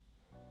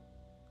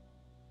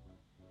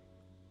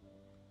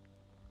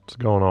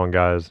What's going on,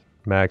 guys?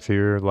 Max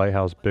here,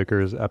 Lighthouse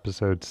Bickers,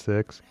 episode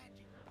 6.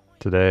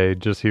 Today,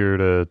 just here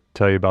to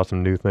tell you about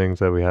some new things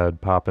that we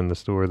had pop in the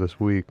store this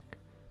week.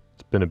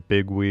 It's been a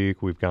big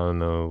week. We've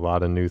gotten a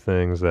lot of new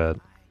things that,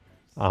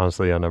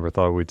 honestly, I never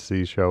thought we'd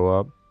see show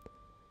up.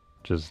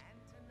 Just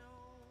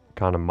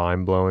kind of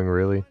mind-blowing,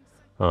 really.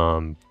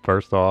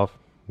 First off,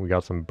 we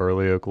got some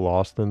Burley Oak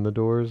Lost in the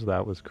doors.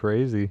 That was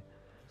crazy.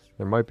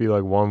 There might be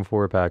like one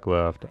 4-pack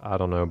left. I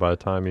don't know. By the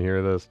time you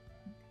hear this,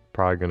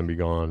 probably going to be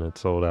gone. It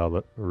sold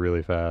out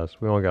really fast.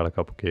 We only got a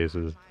couple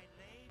cases,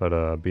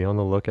 but be on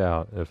the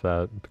lookout if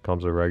that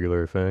becomes a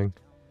regular thing.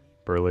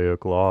 Burley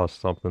Oak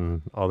Lost,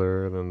 something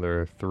other than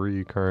their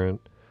 3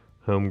 current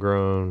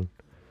homegrown,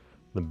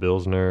 the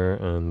Pilsner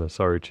and the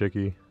Sorry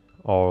Chicky.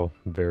 All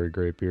very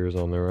great beers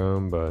on their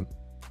own, but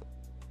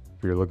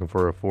if you're looking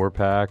for a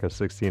 4-pack of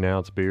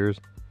 16-ounce beers,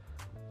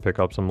 pick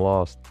up some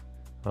Lost.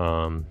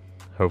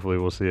 Hopefully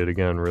we'll see it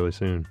again really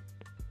soon.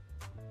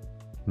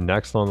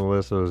 Next on the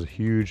list is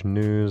huge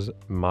news.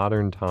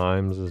 Modern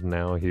Times is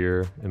now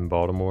here in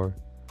Baltimore.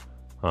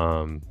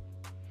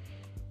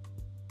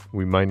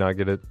 We might not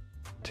get it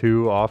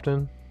too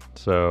often,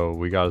 so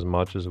we got as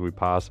much as we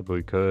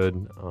possibly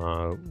could.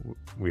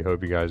 We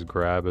hope you guys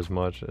grab as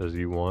much as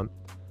you want.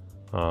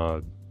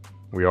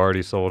 We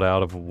already sold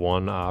out of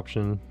one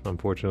option.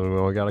 Unfortunately, we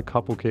only got a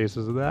couple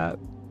cases of that,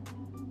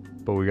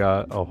 but we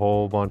got a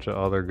whole bunch of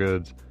other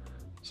goods.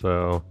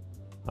 So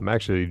I'm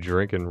actually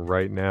drinking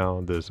right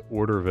now this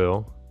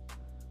Orderville.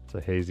 It's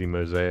a hazy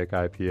mosaic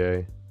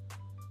IPA.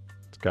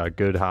 It's got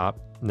good hop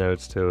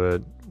notes to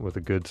it with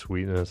a good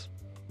sweetness.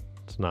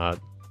 It's not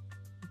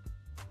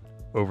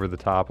over the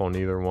top on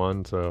either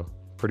one, so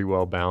pretty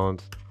well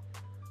balanced.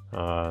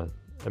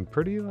 And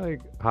pretty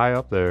like high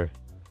up there.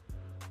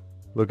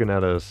 Looking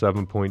at a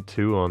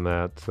 7.2 on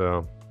that,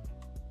 so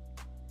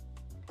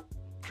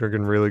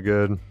drinking really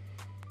good.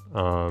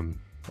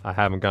 I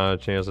haven't gotten a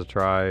chance to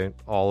try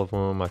all of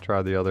them. I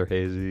tried the other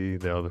hazy.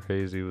 The other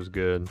hazy was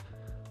good.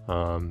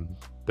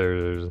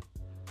 There's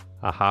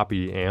a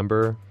hoppy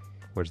amber,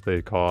 which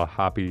they call a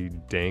hoppy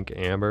dank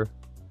amber.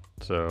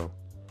 So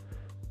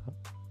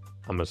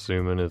I'm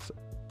assuming it's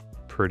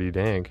pretty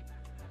dank.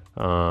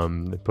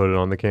 They put it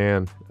on the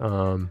can.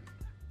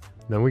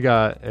 Then we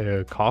got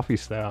a coffee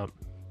stout.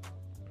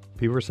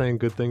 People were saying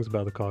good things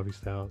about the coffee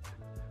stout.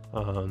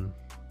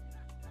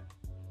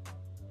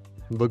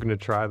 Looking to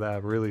try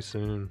that really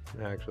soon,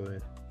 actually.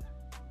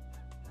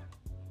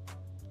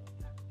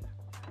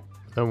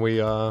 And we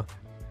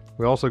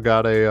also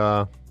got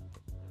a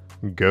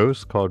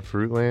ghost called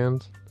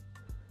Fruitlands.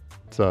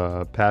 It's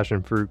a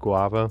passion fruit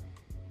guava.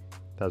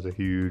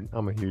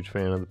 I'm a huge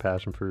fan of the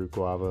passion fruit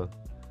guava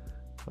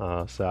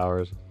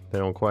sours. They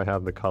don't quite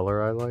have the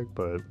color I like,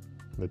 but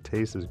the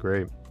taste is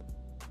great.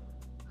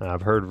 And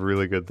I've heard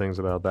really good things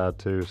about that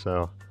too,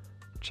 so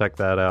check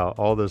that out.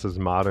 All this is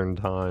Modern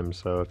Times,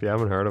 so if you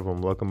haven't heard of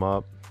them, look them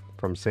up.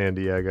 From San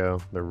Diego,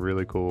 they're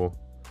really cool.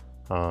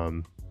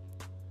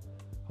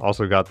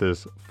 Also got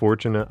this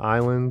Fortunate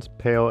Islands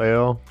Pale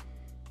Ale,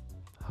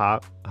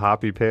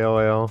 hoppy pale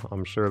ale.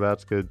 I'm sure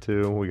that's good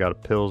too. We got a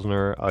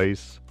Pilsner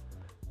Ice,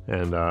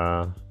 and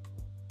I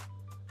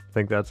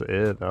think that's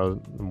it. That was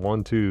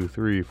 1, 2,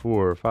 3,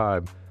 4,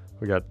 5.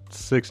 We got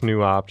 6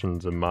 new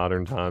options in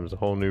Modern Times, a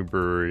whole new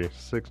brewery,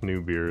 6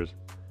 new beers.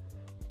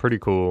 Pretty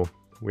cool.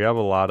 We have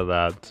a lot of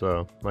that,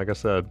 so like I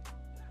said,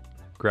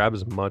 grab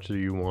as much as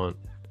you want.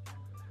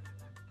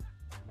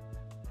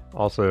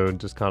 Also,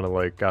 just kind of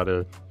like got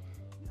a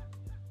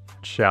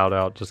shout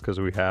out just because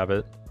we have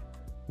it.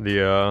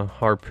 The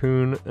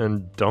Harpoon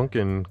and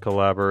Dunkin'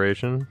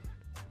 collaboration,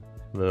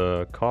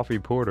 the coffee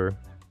porter.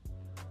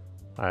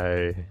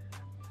 I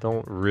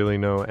don't really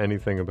know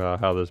anything about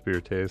how this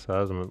beer tastes. I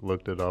haven't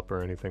looked it up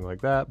or anything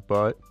like that,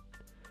 but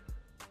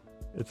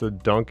it's a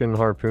Dunkin'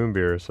 Harpoon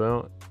beer,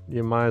 so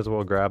you might as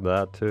well grab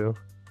that too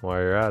while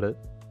you're at it.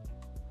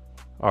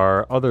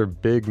 Our other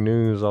big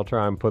news, I'll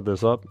try and put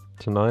this up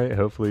tonight.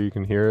 Hopefully you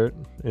can hear it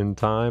in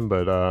time,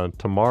 but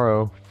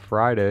tomorrow,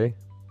 Friday,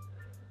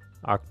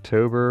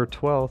 October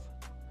 12th,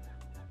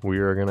 we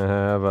are going to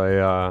have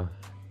a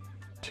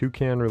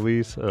 2-can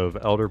release of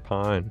Elder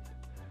Pine.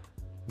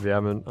 If you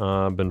haven't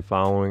been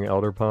following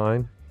Elder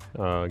Pine,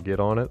 get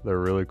on it. They're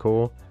really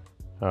cool.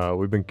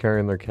 We've been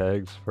carrying their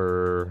kegs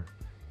for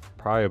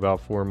probably about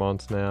 4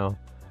 months now,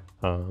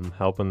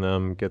 helping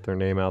them get their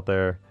name out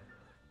there.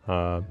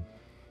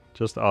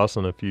 Just us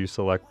and a few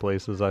select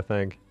places, I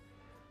think.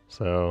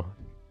 So,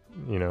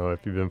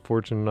 if you've been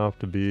fortunate enough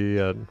to be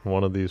at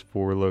one of these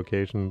 4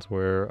 locations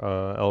where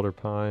Elder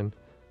Pine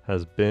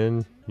has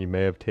been, you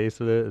may have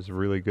tasted it. It's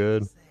really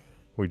good.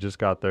 We just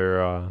got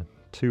their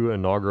 2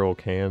 inaugural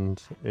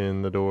cans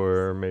in the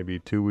door maybe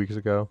 2 weeks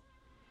ago.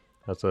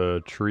 That's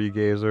a Tree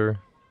Gazer,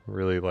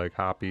 really like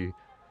hoppy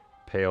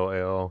pale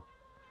ale.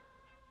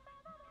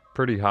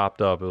 Pretty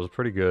hopped up. It was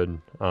pretty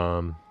good.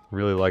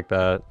 Really like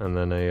that. And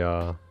then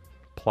a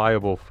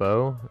Pliable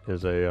Foe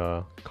is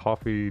a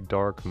coffee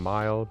dark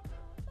mild.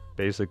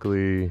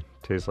 Basically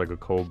tastes like a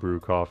cold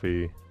brew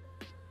coffee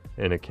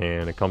in a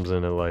can. It comes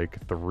in at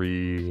like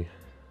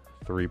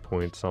 3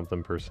 point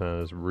something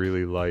percent. It's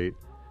really light.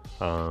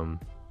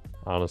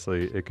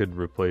 Honestly, it could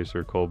replace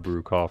your cold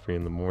brew coffee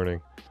in the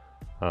morning.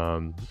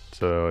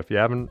 So if you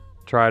haven't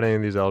tried any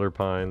of these Elder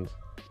Pines,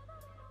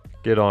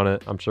 get on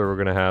it. I'm sure we're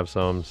going to have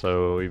some,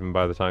 so even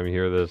by the time you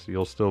hear this,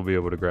 you'll still be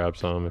able to grab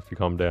some if you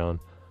come down.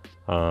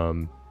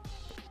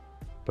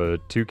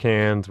 But 2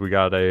 cans. We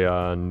got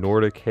a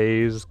Nordic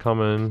Haze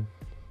coming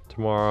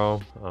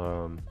tomorrow.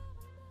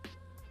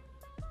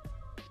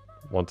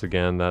 Once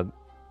again,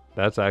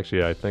 that's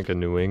actually, I think, a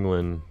New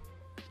England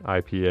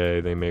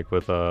IPA they make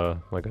with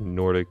like a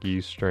Nordic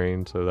yeast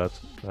strain, so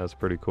that's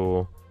pretty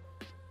cool.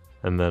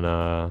 And then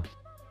Oat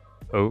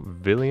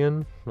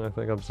Villian, I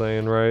think I'm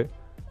saying right.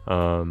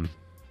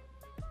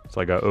 It's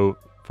like a oat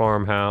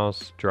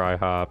farmhouse dry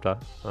hopped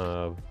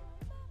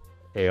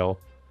ale,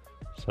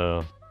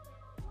 so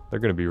they're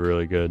gonna be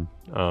really good.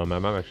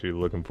 I'm actually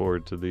looking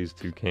forward to these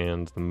 2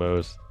 cans the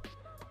most.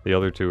 The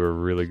other 2 are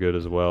really good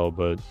as well,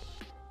 but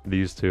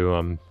these 2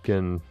 I'm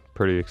getting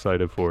pretty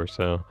excited for.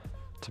 So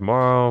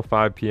tomorrow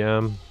 5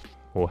 p.m.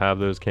 we'll have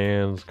those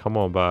cans. Come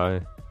on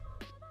by.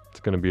 It's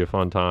gonna be a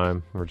fun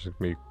time. We're just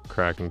gonna be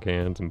cracking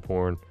cans and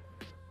pouring.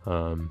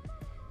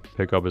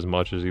 Pick up as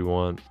much as you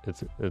want.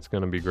 It's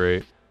gonna be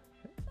great.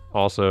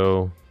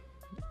 Also,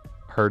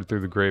 heard through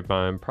the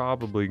grapevine,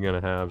 probably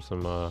gonna have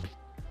some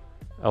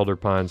Elder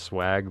Pine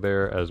swag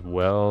there as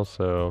well.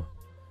 So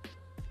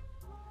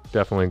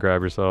definitely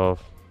grab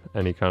yourself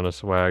any kind of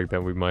swag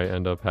that we might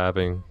end up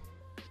having.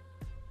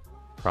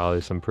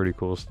 Probably some pretty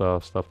cool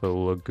stuff that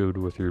will look good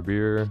with your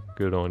beer,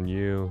 good on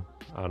you.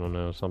 I don't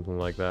know, something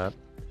like that.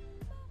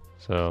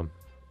 So,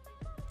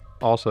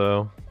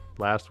 also,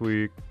 last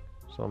week,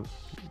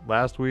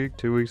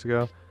 2 weeks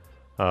ago,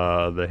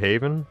 the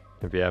Haven.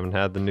 If you haven't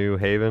had the new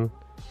Haven,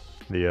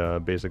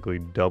 the basically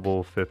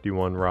double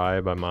 51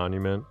 rye by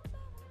Monument,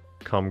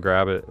 come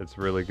grab it. It's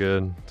really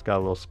good. It's got a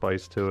little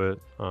spice to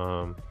it.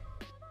 I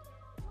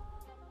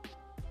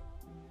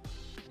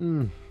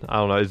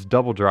don't know. It's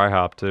double dry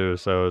hop too,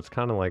 so it's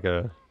kind of like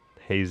a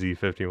hazy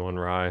 51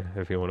 rye,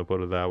 if you want to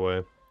put it that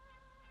way.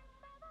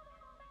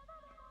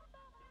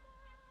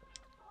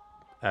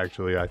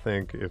 Actually, I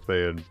think if they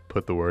had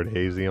put the word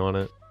hazy on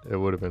it, it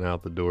would have been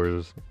out the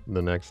doors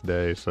the next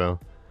day. So,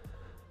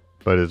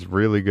 but it's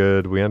really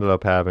good. We ended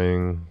up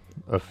having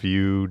a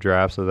few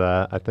drafts of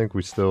that. I think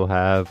we still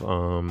have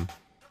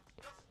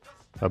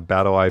a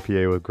Battle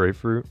IPA with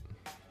grapefruit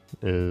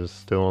is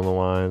still on the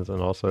lines,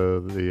 and also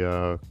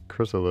the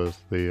Chrysalis,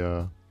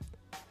 the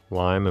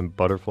lime and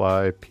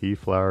butterfly pea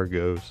flower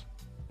ghost.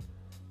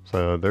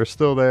 So they're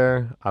still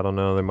there. I don't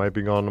know, they might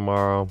be gone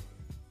tomorrow,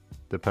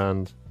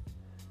 depends.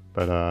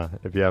 But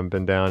if you haven't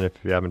been down, if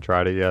you haven't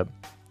tried it yet,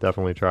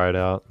 definitely try it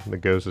out. The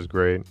ghost is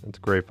great. It's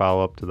a great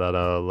follow-up to that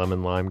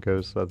lemon lime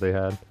ghost that they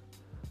had.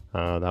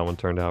 That one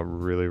turned out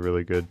really,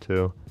 really good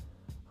too.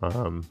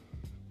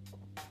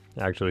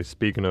 Actually,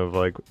 speaking of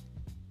like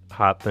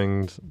hot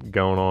things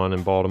going on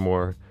in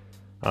Baltimore,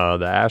 the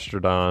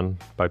Astrodon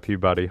by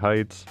Peabody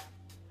Heights,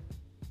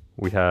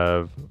 we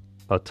have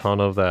a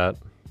ton of that.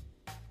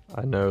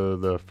 I know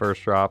the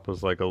first drop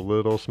was like a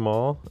little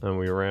small, and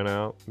we ran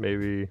out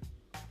maybe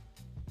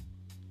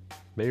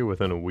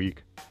within a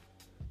week.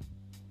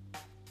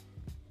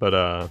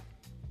 But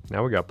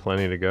now we got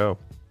plenty to go.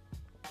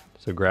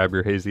 So grab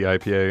your hazy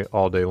IPA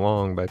all day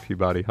long by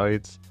Peabody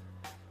Heights.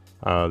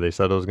 They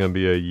said it was going to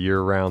be a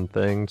year-round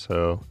thing,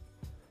 so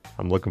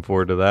I'm looking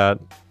forward to that.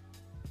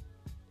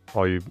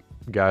 All you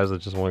guys that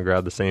just want to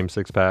grab the same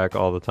 6-pack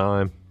all the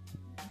time,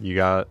 you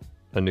got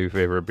a new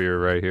favorite beer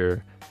right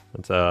here.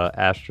 It's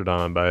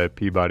Astrodon by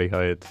Peabody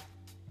Heights.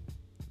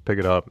 Pick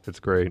it up. It's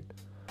great.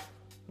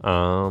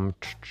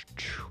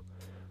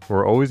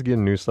 We're always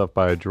getting new stuff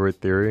by Adroit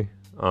Theory.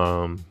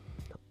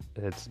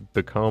 It's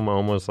become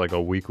almost like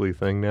a weekly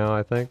thing now,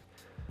 I think.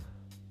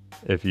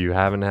 If you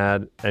haven't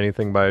had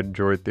anything by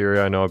Adroit Theory,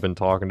 I know I've been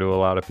talking to a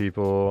lot of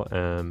people,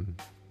 and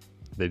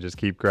they just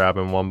keep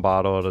grabbing one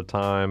bottle at a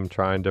time,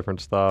 trying different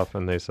stuff,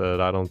 and they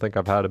said, I don't think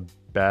I've had a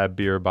bad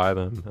beer by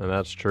them, and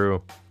that's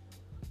true.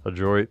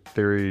 Adroit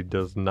Theory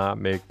does not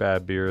make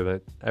bad beer.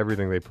 That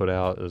everything they put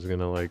out is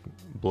gonna like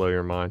blow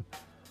your mind,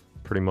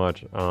 pretty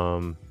much.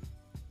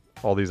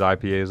 All these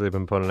IPAs they've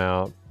been putting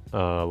out,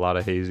 a lot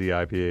of hazy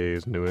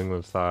IPAs, New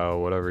England style,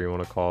 whatever you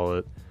want to call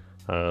it.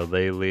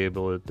 They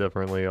label it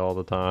differently all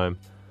the time,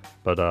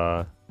 but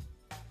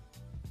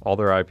all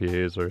their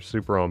IPAs are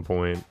super on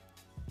point,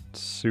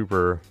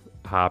 super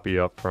hoppy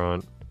up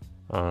front.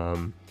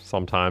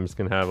 Sometimes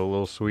can have a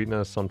little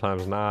sweetness,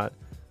 sometimes not.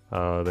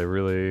 They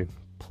really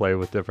play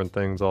with different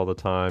things all the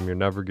time. You're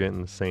never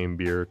getting the same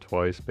beer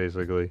twice,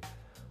 basically.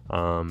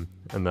 And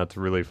that's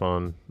really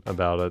fun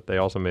about it. They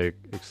also make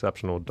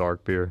exceptional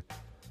dark beer.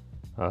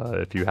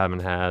 If you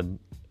haven't had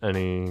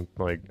any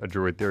like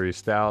Adroit Theory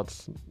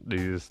stouts,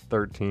 these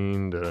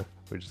 13 to,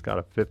 we just got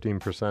a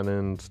 15%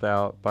 in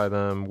stout by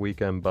them,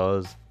 Weekend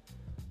Buzz.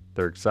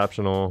 They're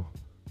exceptional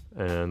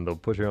and they'll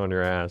put you on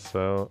your ass.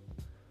 So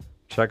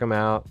check them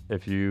out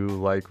if you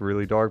like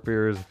really dark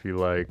beers, if you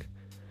like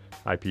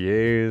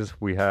IPAs,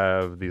 we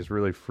have these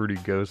really fruity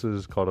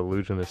goses called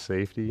Illusion of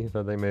Safety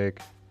that they make.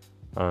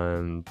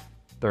 And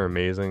they're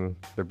amazing.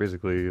 They're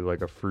basically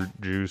like a fruit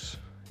juice,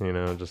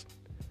 just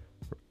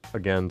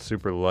again,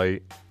 super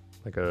light,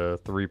 like a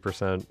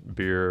 3%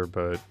 beer,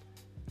 but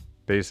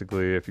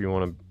basically if you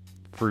want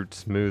a fruit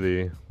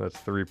smoothie that's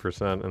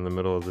 3% in the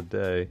middle of the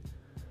day,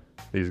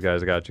 these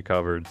guys got you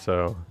covered.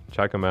 So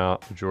check them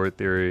out. Droid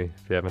Theory,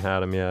 if you haven't had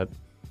them yet,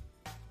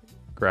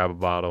 grab a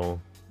bottle.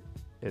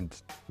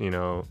 It's,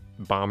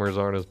 bombers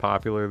aren't as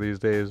popular these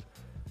days,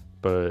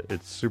 but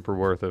it's super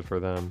worth it for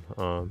them.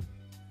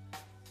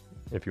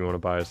 If you want to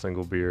buy a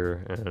single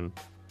beer and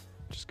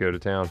just go to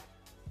town.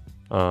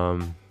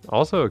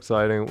 Also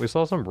exciting, we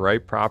saw some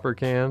Right Proper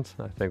cans.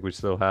 I think we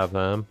still have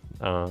them.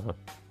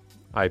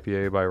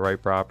 IPA by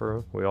Right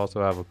Proper. We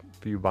also have a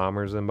few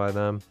bombers in by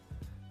them.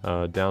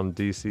 Down in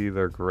DC,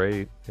 they're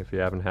great. If you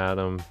haven't had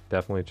them,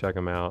 definitely check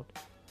them out.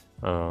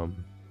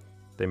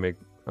 They make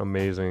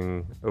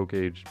amazing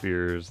oak-aged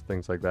beers,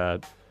 things like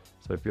that.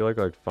 So if you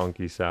like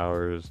funky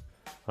sours,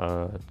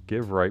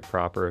 give Right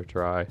Proper a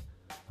try,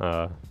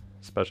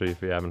 especially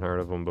if you haven't heard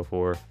of them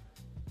before.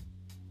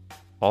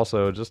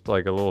 Also, just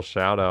like a little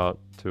shout out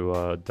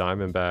to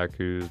Diamondback,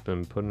 who's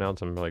been putting out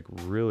some like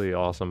really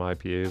awesome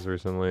IPAs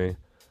recently.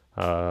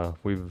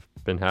 We've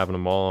been having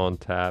them all on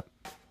tap,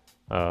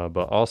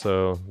 but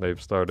also they've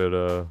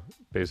started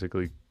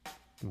basically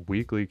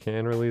weekly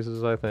can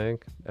releases, I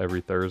think,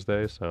 every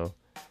Thursday. So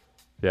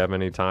if you have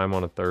any time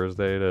on a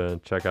Thursday to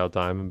check out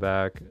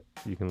Diamondback,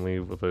 you can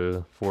leave with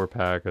a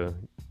 4-pack of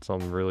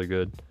something really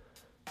good.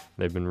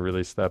 They've been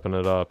really stepping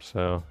it up,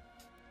 so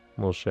a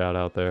little shout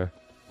out there.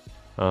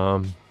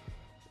 Other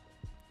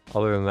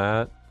than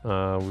that,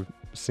 we've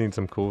seen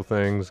some cool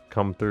things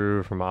come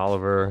through from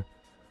Oliver.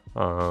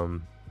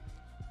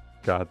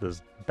 Got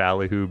this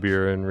Ballyhoo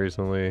beer in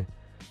recently.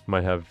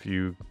 Might have a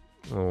few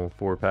little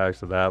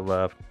 4-packs of that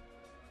left.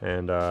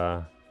 And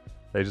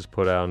they just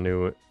put out a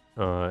new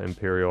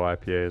Imperial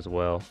IPA as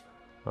well.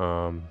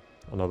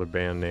 Another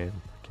band name.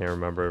 Can't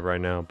remember it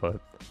right now, but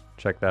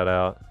check that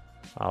out.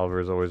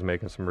 Oliver's always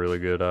making some really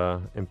good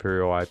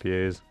Imperial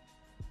IPAs.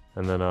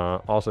 And then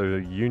also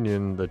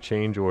Union, the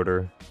Change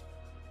Order.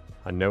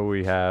 I know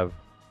we have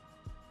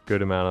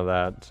good amount of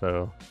that,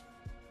 so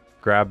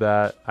grab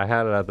that. I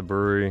had it at the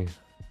brewery,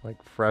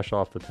 like fresh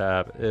off the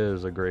tap. It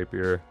is a great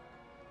beer.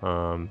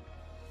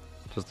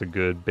 Just a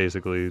good,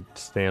 basically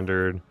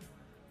standard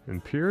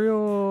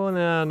Imperial.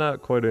 Nah,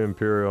 not quite an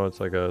Imperial. It's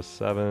like a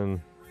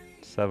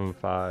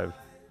 7.5%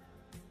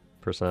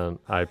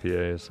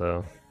 IPA.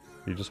 So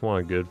if you just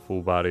want a good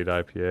full-bodied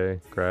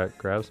IPA,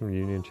 grab some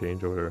Union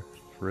Change Order.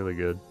 It's really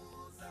good.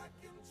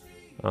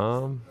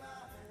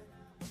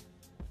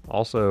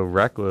 Also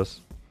Reckless,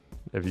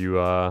 if you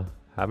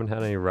haven't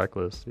had any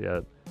Reckless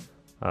yet,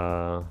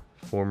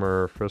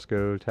 former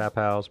Frisco Tap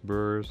House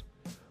brewers,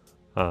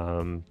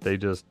 they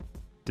just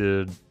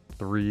did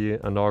 3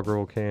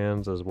 inaugural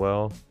cans as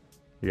well.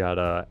 You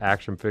got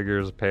Action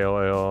Figures Pale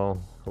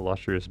Ale,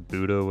 Illustrious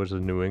Buddha, which is a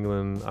New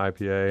England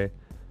IPA,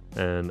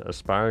 and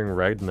Aspiring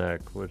Redneck,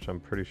 which I'm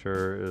pretty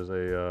sure is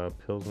a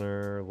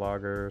Pilsner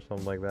lager or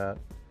something like that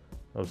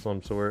of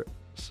some sort.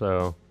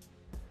 So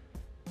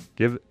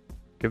give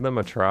them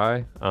a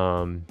try.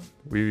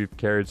 We've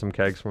carried some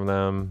kegs from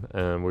them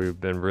and we've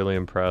been really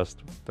impressed.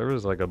 There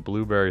was like a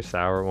blueberry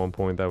sour at one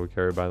point that we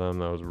carried by them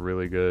that was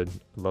really good.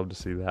 I'd love to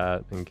see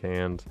that in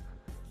cans.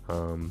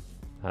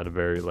 Had a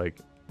very like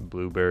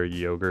blueberry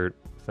yogurt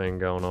thing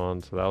going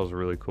on, so that was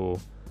really cool.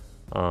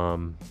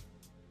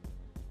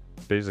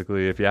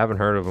 Basically, if you haven't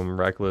heard of them,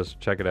 Reckless,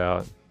 check it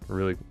out.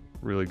 Really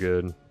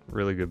good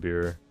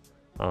beer.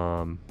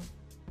 And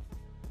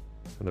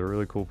they're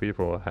really cool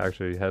people.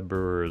 Actually, head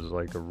brewer is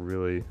like a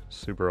really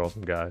super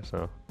awesome guy,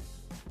 so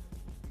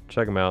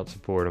check them out,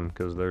 support them,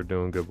 because they're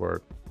doing good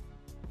work.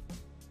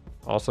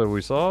 Also,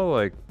 we saw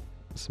like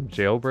some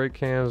Jailbreak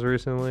cans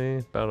recently,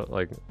 about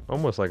like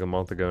almost like a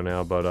month ago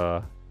now, but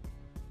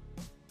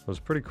it was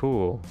pretty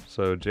cool.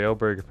 So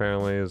Jailbreak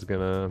apparently is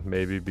gonna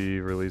maybe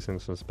be releasing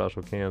some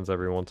special cans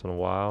every once in a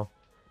while.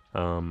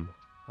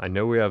 I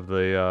know we have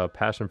the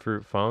Passion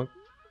Fruit Funk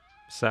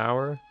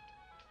Sour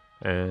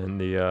and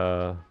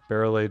the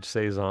Barrel Aged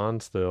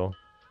Saison still.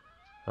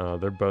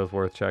 They're both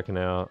worth checking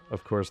out.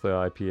 Of course, the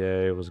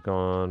IPA was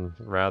gone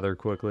rather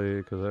quickly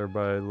because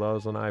everybody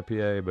loves an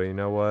IPA, but you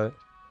know what?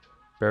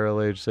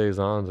 Barrel Aged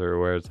Saisons are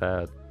where it's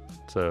at.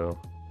 So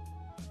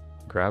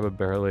grab a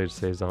Barrel Aged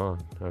Saison,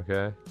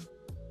 okay?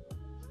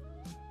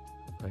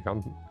 Like,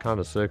 I'm kind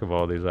of sick of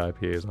all these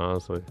IPAs,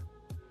 honestly.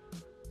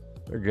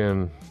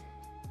 Again,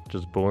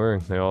 just boring.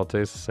 They all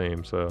taste the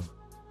same, so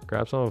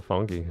grab something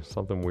funky,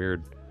 something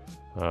weird.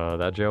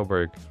 That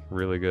Jailbreak,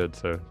 really good,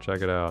 so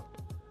check it out.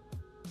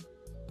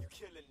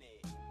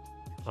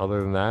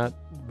 Other than that,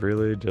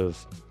 really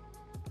just,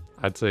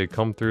 I'd say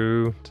come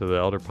through to the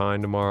Elder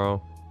Pine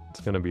tomorrow. It's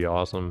going to be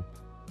awesome.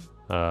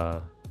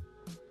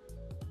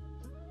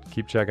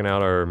 Keep checking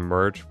out our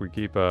merch. We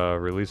keep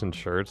releasing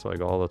shirts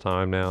like all the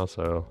time now,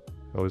 so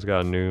always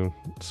got a new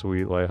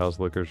sweet Lighthouse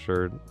Liquor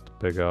shirt to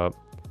pick up.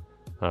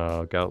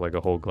 Got like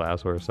a whole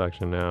glassware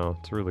section now.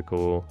 It's really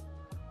cool.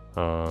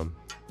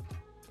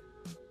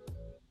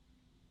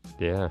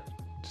 Yeah,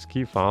 just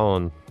keep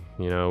following.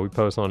 You know, we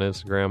post on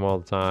Instagram all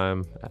the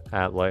time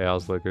at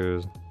Lighthouse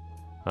Liquors.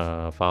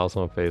 Follow us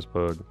on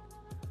Facebook.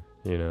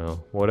 You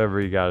know,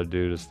 whatever you got to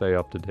do to stay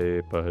up to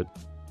date. But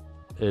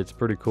it's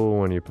pretty cool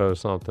when you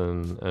post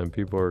something and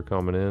people are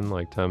coming in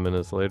like 10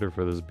 minutes later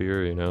for this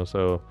beer, you know.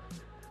 So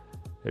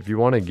if you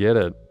want to get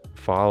it,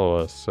 follow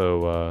us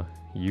so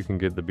you can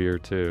get the beer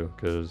too,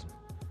 because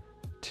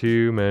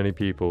too many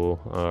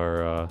people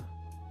are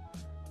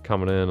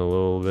coming in a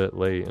little bit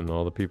late, and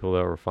all the people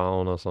that were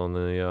following us on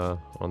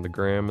the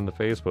gram and the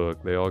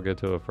Facebook, they all get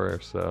to it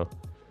first. So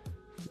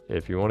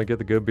if you want to get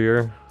the good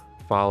beer,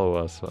 follow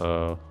us.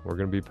 We're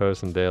gonna be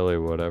posting daily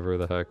whatever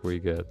the heck we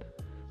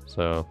get.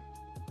 So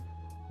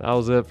that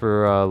was it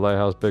for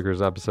Lighthouse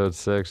Bickers episode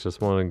 6.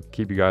 Just want to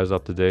keep you guys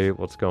up to date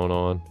what's going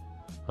on.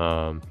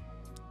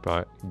 If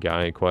you got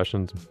any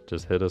questions,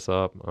 just hit us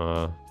up.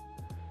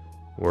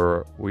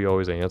 We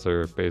always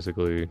answer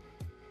basically.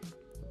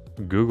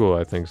 Google,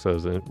 I think,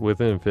 says it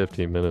within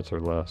 15 minutes or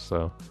less.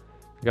 So if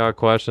you got a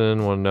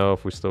question, want to know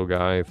if we still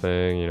got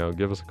anything, you know,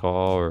 give us a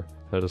call or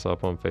hit us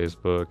up on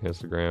Facebook,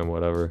 Instagram,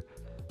 whatever,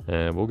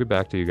 and we'll get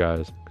back to you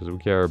guys because we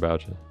care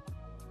about you.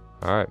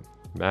 All right,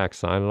 Max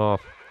signing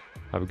off.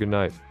 Have a good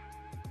night.